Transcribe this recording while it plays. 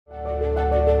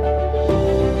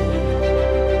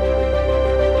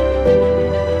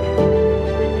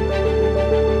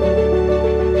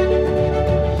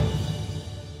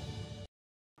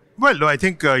Well, no, I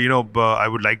think, I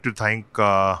would like to thank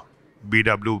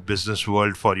BW Business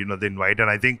World for, the invite. And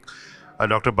I think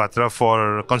Dr. Batra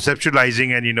for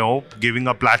conceptualizing and, giving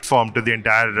a platform to the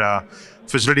entire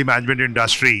facility management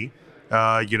industry,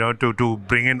 to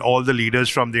bring in all the leaders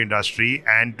from the industry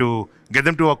and to get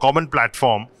them to a common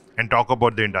platform and talk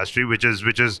about the industry, which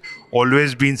is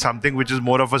always been something which is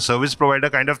more of a service provider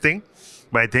kind of thing.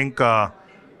 But I think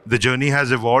the journey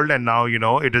has evolved, and now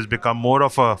it has become more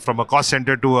of a from a cost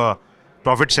center to a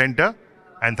profit center.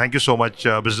 And thank you so much,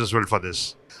 Business World, for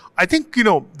this. I think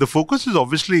the focus is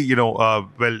obviously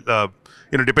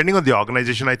depending on the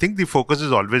organization. I think the focus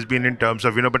has always been in terms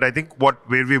of but I think where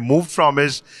we moved from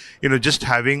is just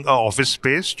having a office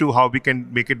space to how we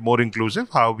can make it more inclusive,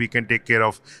 how we can take care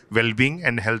of well-being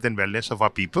and health and wellness of our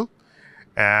people.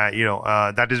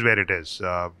 That is where it is.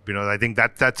 I think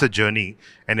that's a journey,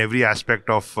 and every aspect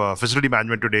of facility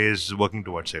management today is working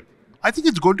towards it. I think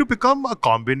it's going to become a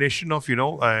combination of,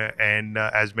 and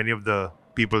as many of the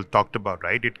people talked about,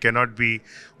 right? It cannot be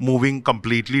moving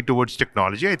completely towards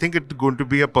technology. I think it's going to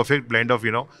be a perfect blend of,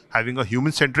 having a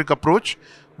human-centric approach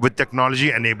with technology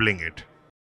enabling it.